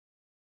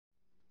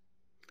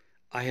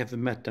I have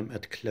met them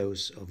at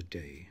close of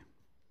day,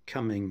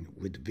 coming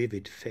with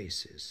vivid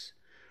faces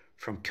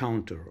from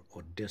counter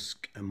or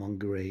desk among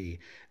grey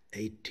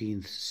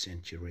 18th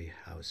century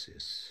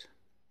houses.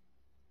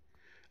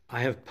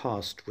 I have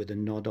passed with a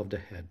nod of the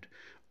head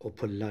or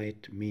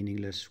polite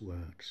meaningless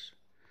words,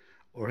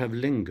 or have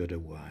lingered a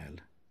while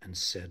and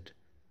said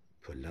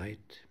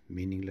polite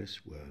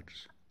meaningless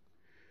words,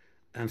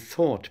 and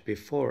thought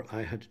before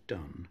I had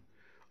done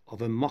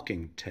of a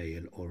mocking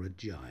tale or a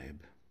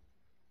jibe,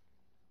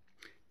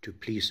 to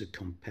please a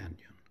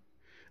companion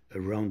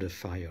around a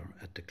fire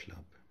at the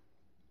club,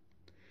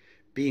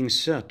 being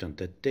certain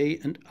that they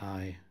and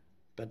I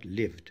but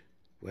lived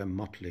where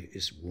motley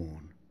is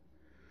worn,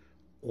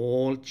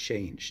 all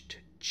changed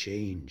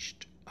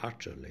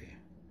utterly.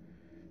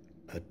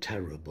 A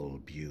terrible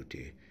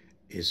beauty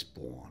is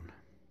born.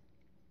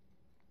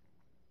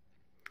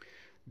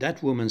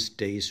 That woman's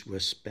days were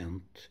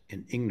spent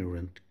in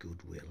ignorant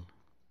goodwill,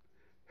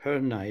 her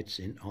nights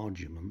in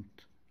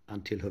argument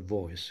until her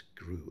voice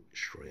grew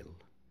shrill.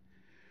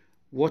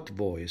 What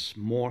voice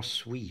more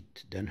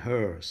sweet than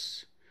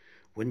hers,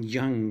 when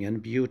young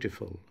and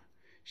beautiful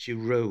she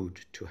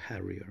rode to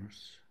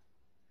harriers?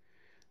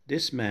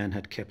 This man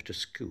had kept a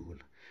school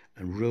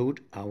and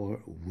rode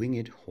our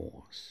winged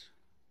horse.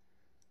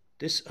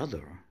 This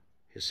other,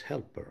 his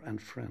helper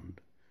and friend,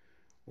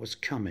 was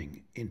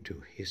coming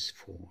into his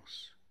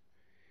force.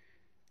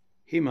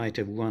 He might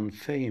have won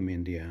fame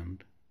in the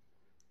end,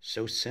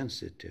 so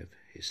sensitive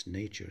his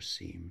nature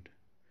seemed,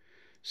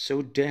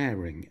 so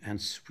daring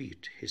and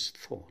sweet his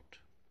thought.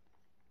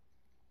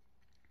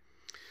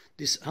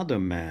 This other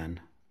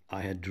man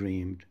I had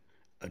dreamed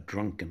a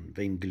drunken,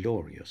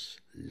 vainglorious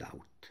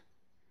lout.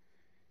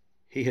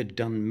 He had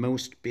done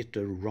most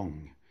bitter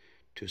wrong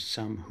to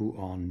some who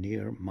are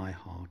near my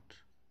heart.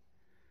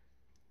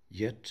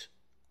 Yet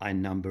I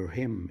number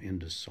him in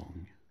the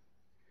song.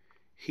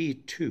 He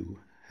too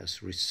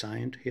has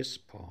resigned his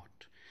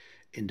part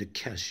in the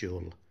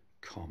casual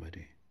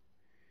comedy.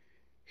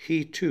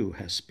 He too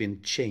has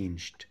been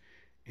changed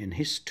in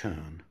his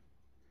turn,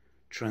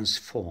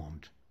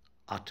 transformed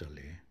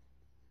utterly.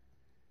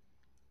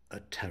 A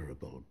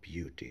terrible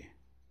beauty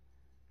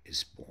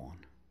is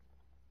born.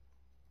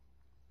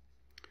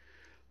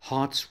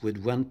 Hearts with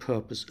one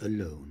purpose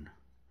alone,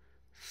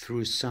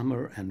 through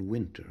summer and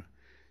winter,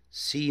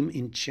 seem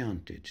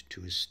enchanted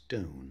to a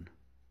stone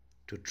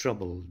to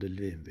trouble the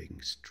living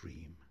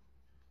stream.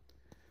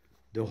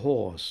 The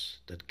horse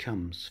that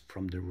comes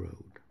from the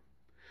road,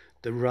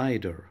 the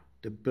rider,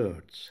 the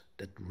birds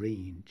that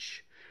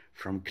range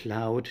from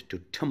cloud to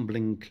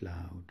tumbling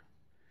cloud,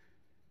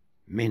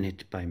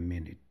 minute by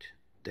minute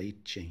they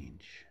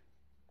change.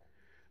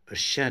 A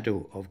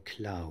shadow of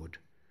cloud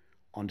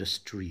on the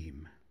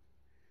stream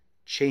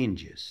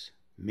changes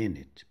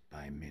minute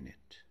by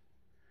minute.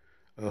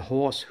 A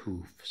horse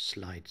hoof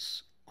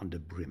slides on the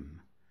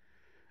brim,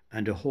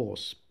 and a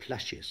horse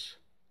plashes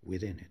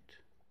within it.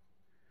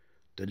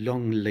 The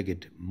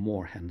long-legged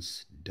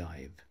moorhens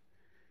dive,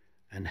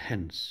 and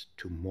hens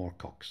to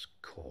moorcocks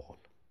call.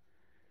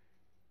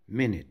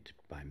 Minute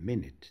by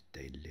minute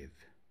they live,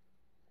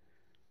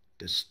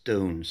 the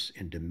stones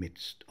in the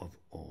midst of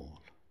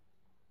all.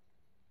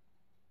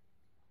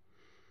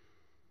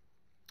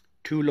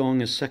 Too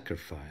long a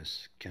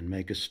sacrifice can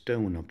make a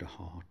stone of the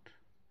heart.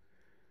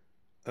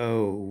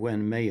 Oh,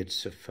 when may it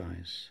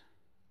suffice?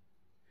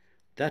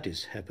 That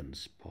is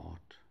heaven's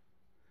part.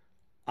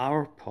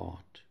 Our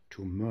part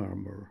to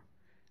murmur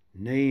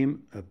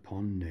name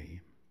upon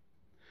name,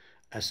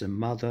 as a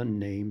mother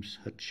names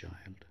her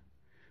child,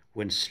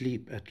 when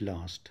sleep at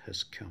last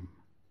has come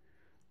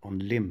on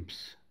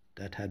limbs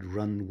that had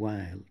run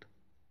wild.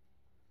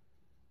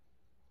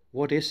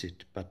 What is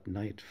it but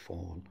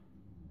nightfall?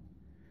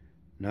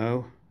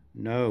 No,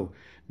 no,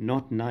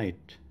 not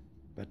night,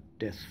 but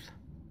death.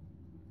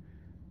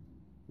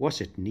 Was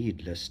it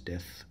needless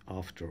death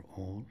after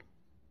all?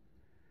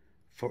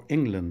 For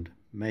England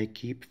may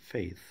keep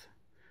faith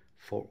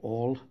for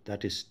all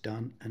that is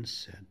done and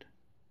said.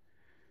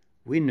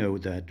 We know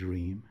their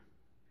dream,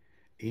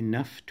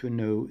 enough to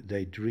know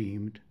they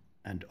dreamed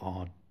and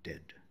are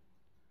dead.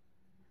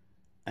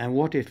 And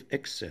what if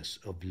excess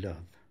of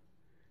love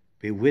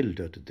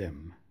bewildered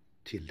them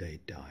till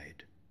they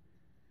died?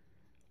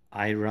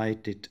 I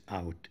write it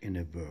out in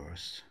a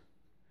verse.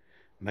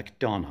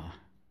 MacDonough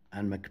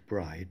and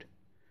MacBride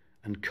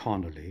and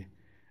Connolly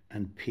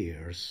and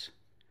Pearse,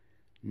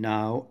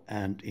 now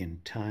and in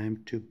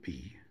time to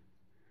be,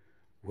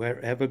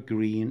 wherever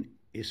green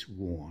is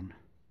worn,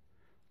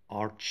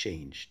 are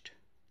changed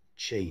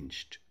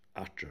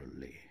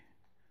utterly.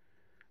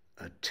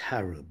 A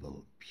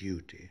terrible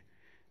beauty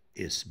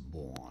is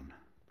born.